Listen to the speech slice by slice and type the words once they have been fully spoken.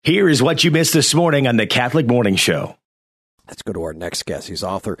Here is what you missed this morning on the Catholic Morning Show. Let's go to our next guest. He's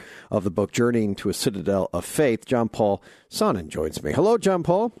author of the book Journeying to a Citadel of Faith. John Paul Sonnen joins me. Hello, John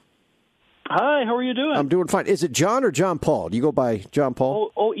Paul. Hi, how are you doing? I'm doing fine. Is it John or John Paul? Do you go by John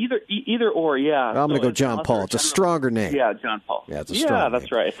Paul? Either or, yeah. I'm going to go John Paul. It's a stronger name. Yeah, John Paul. Yeah, it's a stronger name.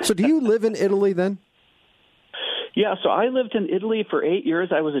 That's right. So do you live in Italy then? Yeah, so I lived in Italy for 8 years.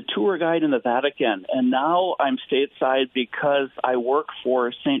 I was a tour guide in the Vatican, and now I'm stateside because I work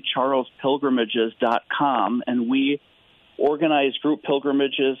for stcharlespilgrimages.com, and we organize group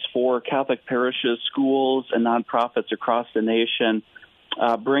pilgrimages for Catholic parishes, schools, and nonprofits across the nation,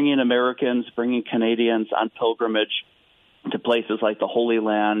 bringing Americans, bringing Canadians on pilgrimage to places like the Holy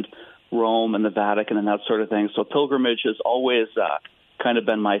Land, Rome, and the Vatican, and that sort of thing. So pilgrimage has always kind of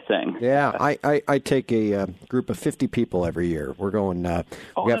been my thing. Yeah, I take a group of 50 people every year. We're going. We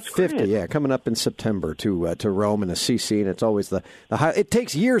got 50. Great. Yeah, coming up in September to Rome and Assisi, and it's always the high. It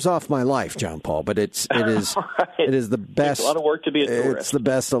takes years off my life, John Paul, but it is right. It is the best. It's a lot of work to be a tourist. It's the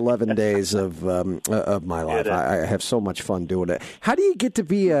best 11 days of my life. I have so much fun doing it. How do you get to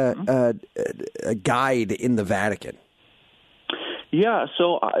be a guide in the Vatican? Yeah,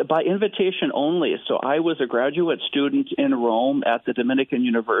 so by invitation only. So I was a graduate student in Rome at the Dominican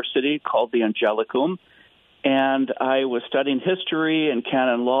University called the Angelicum, and I was studying history and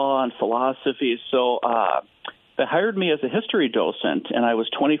canon law and philosophy. So they hired me as a history docent, and I was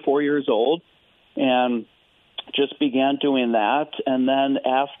 24 years old and just began doing that. And then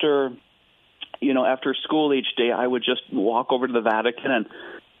after school each day, I would just walk over to the Vatican and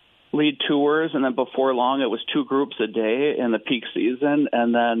lead tours, and then before long it was 2 groups a day in the peak season,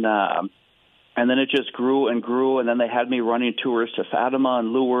 and then it just grew and grew, and then they had me running tours to Fatima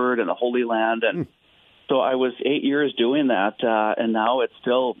and Lourdes and the Holy Land, and so I was 8 years doing that, and now it's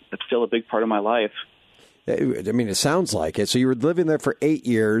still a big part of my life. I mean, it sounds like it. So you were living there for 8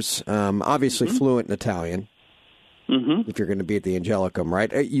 years, obviously fluent in Italian, if you're going to be at the Angelicum,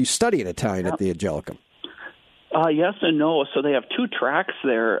 right? You studied Italian at the Angelicum. Yes and no. So they have 2 tracks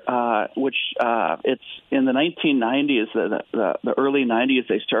there, which it's in the 1990s, the early 90s,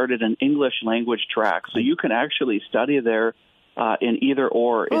 they started an English language track. So you can actually study there in either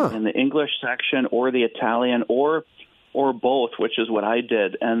or, in the English section or the Italian or both, which is what I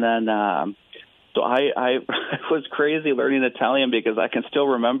did. And then so I was crazy learning Italian because I can still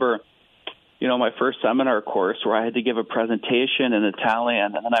remember, my first seminar course where I had to give a presentation in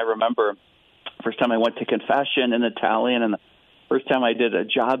Italian. And then I remember first time I went to confession in Italian, and the first time I did a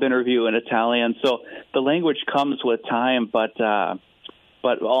job interview in Italian. So the language comes with time, but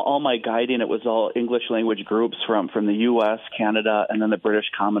all my guiding, it was all English language groups from the U.S., Canada, and then the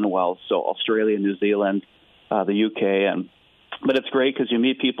British Commonwealth, so Australia, New Zealand, the UK. But it's great because you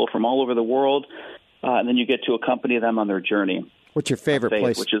meet people from all over the world, and then you get to accompany them on their journey. What's your favorite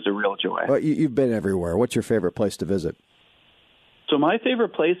place? Which is a real joy. Well, you've been everywhere. What's your favorite place to visit? So my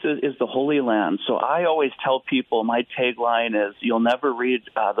favorite place is the Holy Land. So I always tell people my tagline is, you'll never read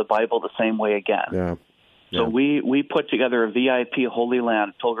the Bible the same way again. Yeah. So we put together a VIP Holy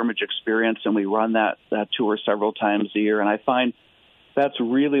Land pilgrimage experience, and we run that tour several times a year. And I find that's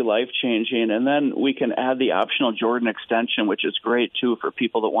really life-changing. And then we can add the optional Jordan extension, which is great, too, for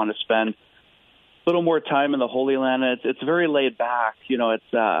people that want to spend a little more time in the Holy Land. It's very laid back.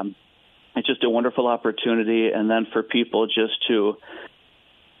 It's just a wonderful opportunity, and then for people just to,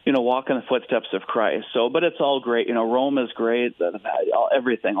 walk in the footsteps of Christ. So, but it's all great. Rome is great.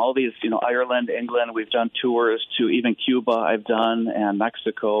 Everything, all these, Ireland, England. We've done tours to even Cuba. I've done, and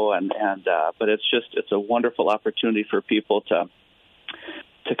Mexico, but it's a wonderful opportunity for people to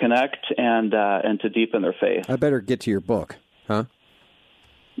connect and to deepen their faith. I better get to your book, huh?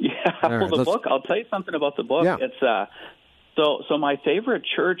 Yeah. Right, the book. I'll tell you something about the book. Yeah. It's So my favorite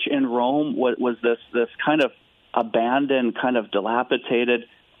church in Rome was this kind of abandoned, kind of dilapidated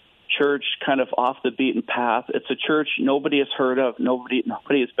church, kind of off the beaten path. It's a church nobody has heard of, nobody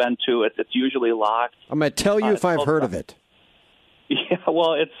has been to. It's usually locked. I'm going to tell you if I've heard of it. Yeah,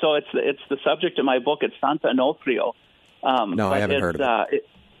 well, it's the subject of my book. It's Santa Onofrio. No, I haven't heard of it.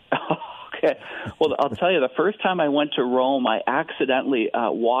 Okay. Well, I'll tell you, the first time I went to Rome, I accidentally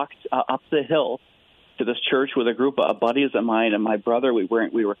walked up the hill to this church with a group of buddies of mine and my brother. We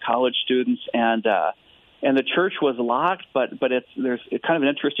were college students, and the church was locked, but there's kind of an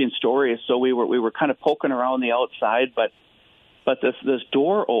interesting story. So we were kind of poking around the outside, but this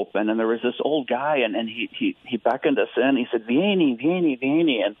door opened, and there was this old guy, and he beckoned us in. He said, "Vieni, vieni,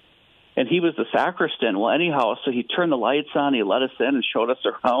 vieni," and he was the sacristan. Well, anyhow, so he turned the lights on, he let us in and showed us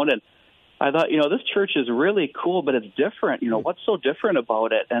around, and I thought, this church is really cool, but it's different. What's so different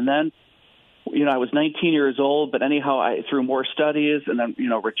about it? And then I was 19 years old, but anyhow, through more studies and then,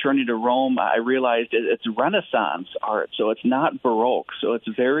 returning to Rome, I realized it's Renaissance art, so it's not Baroque. So it's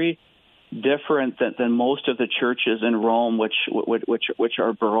very different than most of the churches in Rome, which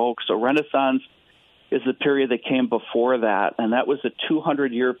are Baroque. So Renaissance is the period that came before that, and that was a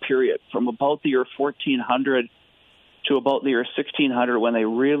 200-year period from about the year 1400 to about the year 1600, when they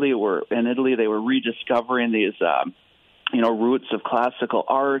really were, in Italy, they were rediscovering these roots of classical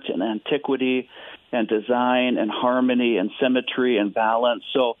art and antiquity and design and harmony and symmetry and balance.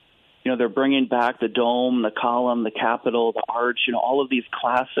 So, they're bringing back the dome, the column, the capitol, the arch, all of these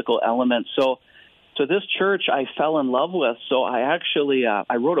classical elements. So this church I fell in love with. So I actually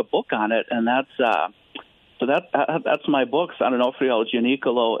I wrote a book on it, and that's my book, Sonnen al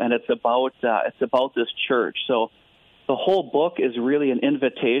Gianicolo, and it's about this church. So the whole book is really an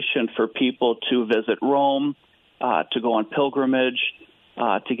invitation for people to visit Rome, to go on pilgrimage,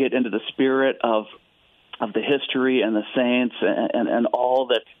 to get into the spirit of the history and the saints and all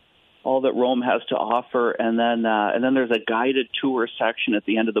that Rome has to offer, and then there's a guided tour section at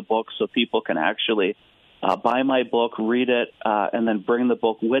the end of the book, so people can actually buy my book, read it, and then bring the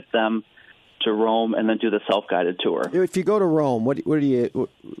book with them to Rome, and then do the self-guided tour. If you go to Rome, what do you?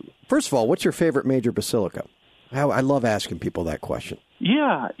 First of all, what's your favorite major basilica? I love asking people that question.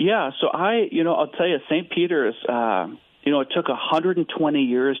 Yeah. So I'll tell you, St. Peter's. It took 120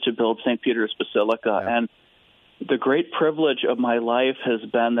 years to build St. Peter's Basilica, and the great privilege of my life has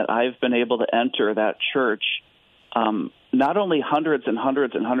been that I've been able to enter that church not only hundreds and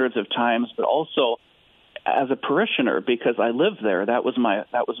hundreds and hundreds of times, but also as a parishioner, because I lived there. That was my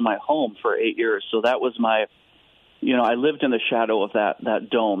home for 8 years. So that was my, I lived in the shadow of that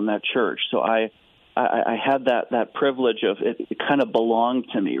dome, that church. So I had that privilege of it. It kind of belonged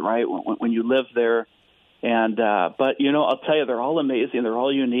to me, right? When you live there, and but I'll tell you, they're all amazing. They're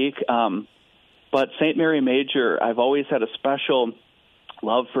all unique. But St. Mary Major, I've always had a special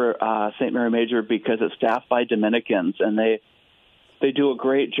love for St. Mary Major because it's staffed by Dominicans, and they do a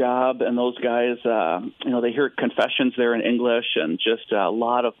great job. And those guys, they hear confessions there in English, and just a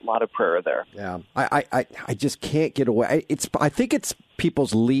lot of prayer there. Yeah, I just can't get away. I think it's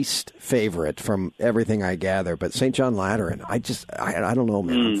people's least favorite from everything I gather. But St. John Lateran, I don't know,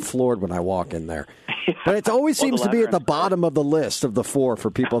 man. I'm floored when I walk in there. But it always seems to be at the bottom of the list of the four for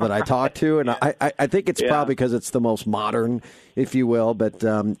people that I talk to, and I think it's probably because it's the most modern, if you will. But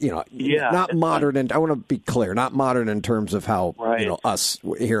not modern, and I want to be clear, not modern in terms of how us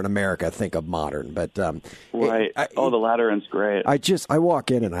here in America think of modern. But the Lateran's great. I walk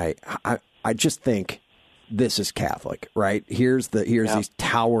in and I just think this is Catholic, right? Here's these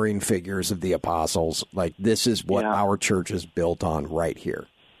towering figures of the apostles. Like, this is what our church is built on right here.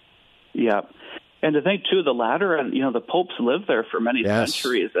 Yeah. And to think, too, the Lateran, the popes lived there for many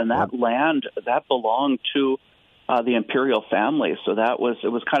centuries, and that land, that belonged to the imperial family. So it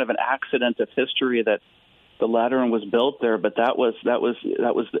was kind of an accident of history that the Lateran was built there, but that was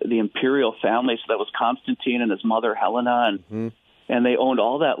the imperial family. So that was Constantine and his mother Helena, and they owned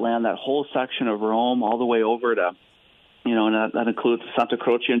all that land, that whole section of Rome, all the way over to, and that includes Santa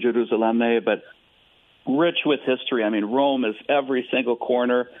Croce in Jerusalem, but rich with history. I mean, Rome is every single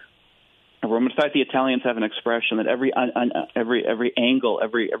corner. Rome. In fact, the Italians have an expression that every angle,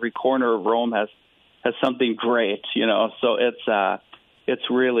 every corner of Rome has something great, So it's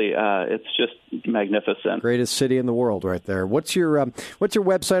really it's just magnificent. Greatest city in the world, right there. What's your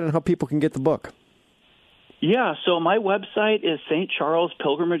website and how people can get the book? Yeah, so my website is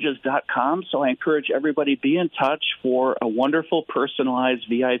stcharlespilgrimages.com. So I encourage everybody, be in touch for a wonderful, personalized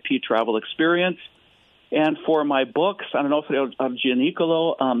VIP travel experience. And for my books, I don't know if it's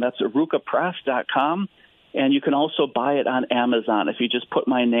Gianicolo, that's arucapress.com. And you can also buy it on Amazon. If you just put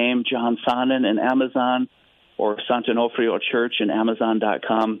my name, John Sonnen, in Amazon, or Sant'Onofrio Church in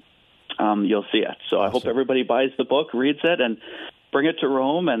Amazon.com, you'll see it. So awesome. I hope everybody buys the book, reads it, and bring it to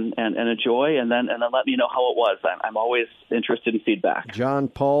Rome and enjoy, and then let me know how it was. I'm always interested in feedback. John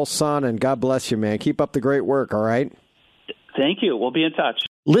Paul Sonnen, God bless you, man. Keep up the great work, all right? Thank you. We'll be in touch.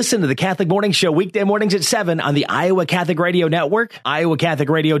 Listen to the Catholic Morning Show weekday mornings at 7 on the Iowa Catholic Radio Network,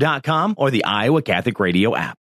 iowacatholicradio.com, or the Iowa Catholic Radio app.